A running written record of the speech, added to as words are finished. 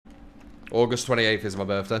August 28th is my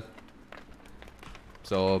birthday.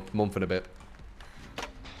 So, month and a bit.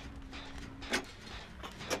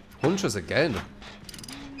 Huntress again.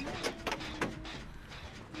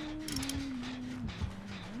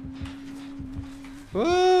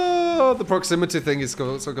 Oh, the proximity thing is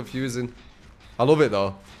so confusing. I love it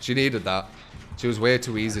though. She needed that. She was way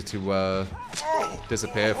too easy to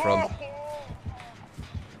disappear from.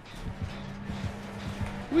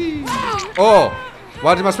 Whee! Oh!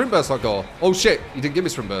 Why did my sprint burst not go? Oh shit, you didn't give me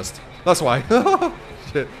sprint burst. That's why.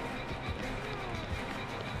 Shit.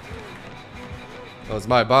 That was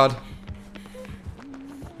my bad.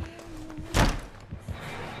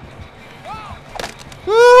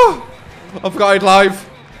 I forgot I'd live.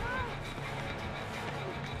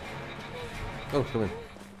 Oh, come in.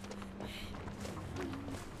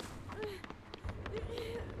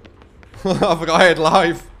 I forgot I had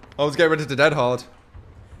live. I was getting ready to dead hard.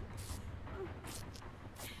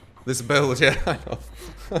 This build, yeah, I know.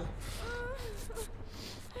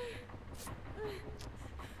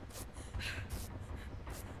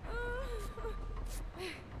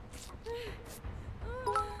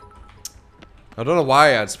 I don't know why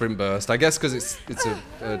I had sprint burst. I guess because it's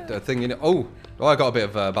a thing in it. Oh, I got a bit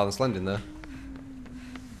of balanced landing there.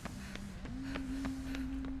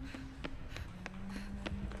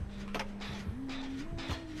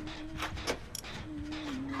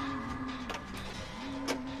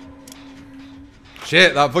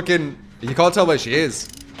 Shit, that fucking... You can't tell where she is.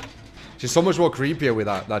 She's so much more creepier with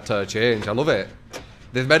that change. I love it.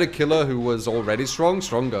 They've made a killer who was already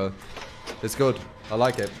stronger. It's good. I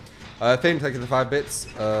like it. Fame taking the 5 bits.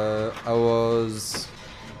 I was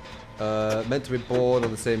meant to be born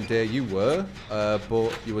on the same day you were,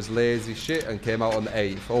 but you was lazy shit and came out on the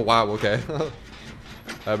 8th. Oh wow, okay.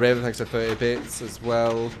 Raven thanks for 30 bits as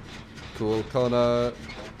well. Cool. Connor.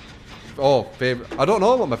 Oh, favorite. I don't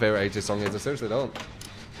know what my favorite 80s song is. I seriously don't.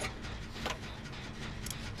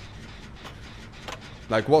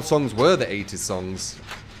 Like, what songs were the 80s songs?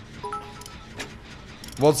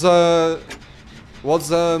 What's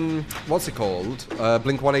it called?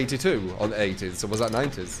 Blink 182 on the 80s. Or was that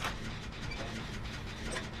 90s?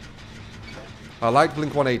 I liked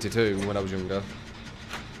Blink 182 when I was younger.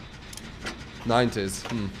 90s.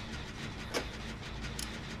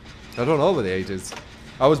 I don't know about the 80s.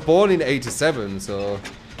 I was born in 87, so...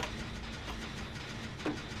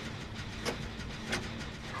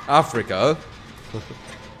 Africa?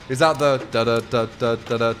 Is that the da da da da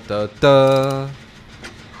da da da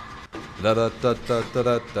da da da da da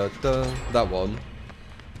da da da? That one.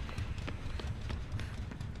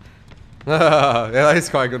 Yeah, that is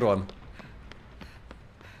quite a good one.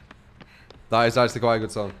 That is actually quite a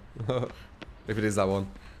good song. If it is that one.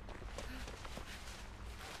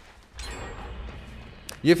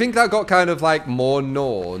 You think that got kind of like more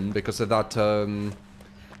known because of that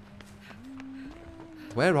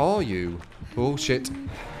Where are you? Oh shit.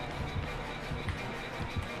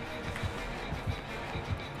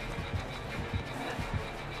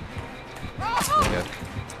 Yeah.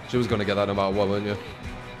 She was gonna get that no matter what, weren't you?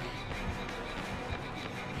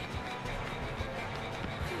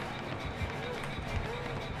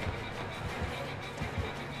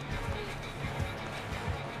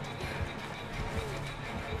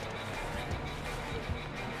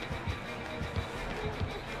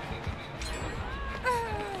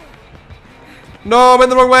 No, I went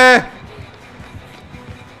the wrong way!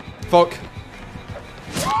 Fuck.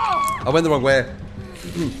 I went the wrong way.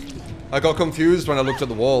 I got confused when I looked at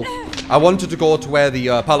the wall. I wanted to go to where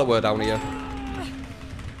the pallet were down here.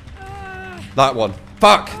 That one.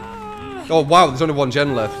 Fuck! Oh wow, there's only one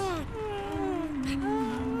gen left.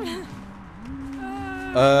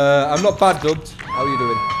 I'm not bad, dubbed. How are you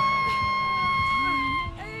doing?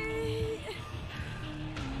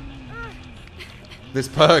 This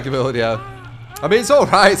perk ability, yeah. I mean, it's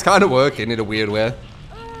alright. It's kind of working in a weird way.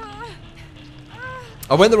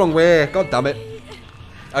 I went the wrong way. God damn it.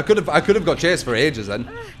 I could have got chased for ages then.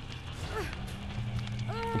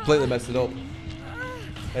 Completely messed it up.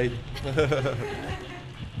 Hey.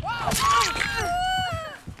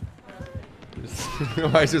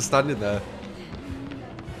 Why is just standing there?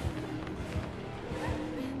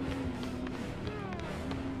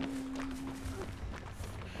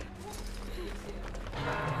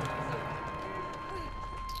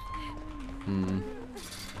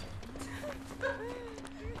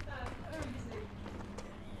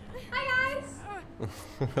 Hi guys.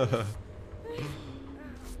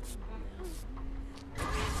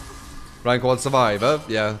 Rank 1 survivor?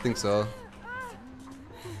 Yeah, I think so.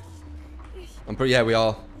 I'm pretty. Yeah, we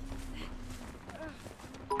are.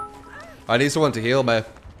 I need someone to heal me.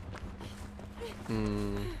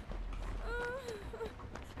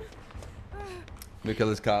 Let me kill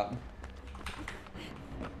this cat.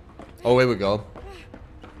 Oh, here we go.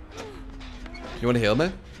 You want to heal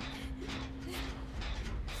me?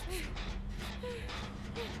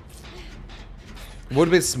 Would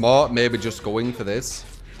have been smart, maybe just going for this.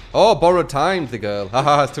 Oh, borrowed time, the girl.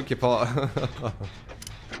 Haha, took your pot.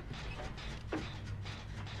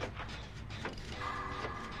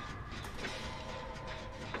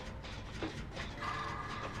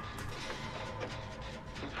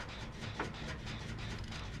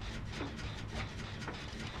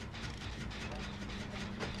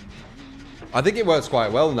 I think it works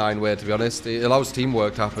quite well, 9-way, to be honest. It allows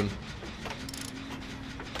teamwork to happen.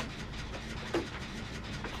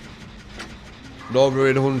 No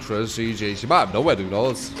ruin hunters, GG. She might have nowhere, who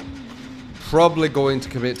knows. Probably going to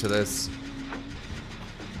commit to this.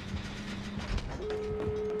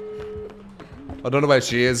 I don't know where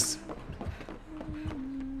she is.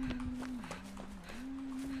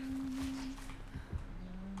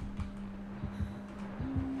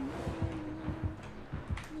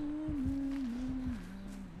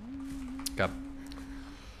 Okay.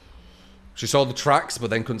 She saw the tracks, but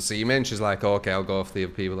then couldn't see me, and she's like, oh, okay, I'll go off the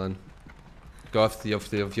other people then. Go off the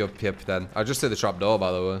your pip then. I just did the trap door,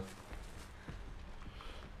 by the way.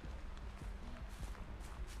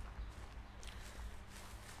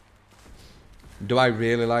 Do I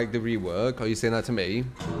really like the rework? Are you saying that to me?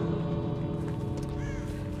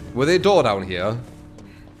 Were there a door down here?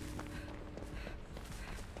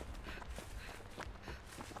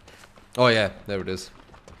 Oh yeah, there it is.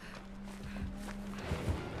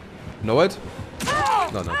 Know it?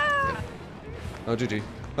 No, no. Yeah. Oh, GG.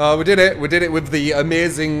 Oh, we did it. We did it with the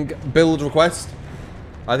amazing build request.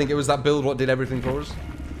 I think it was that build what did everything for us.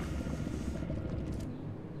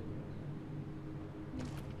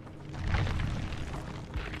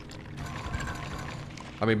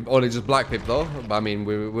 I mean, only just black pip though. But I mean,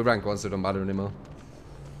 we rank 1, so it don't matter anymore.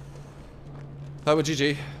 That was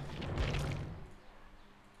GG.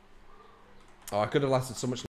 Oh, I could have lasted so much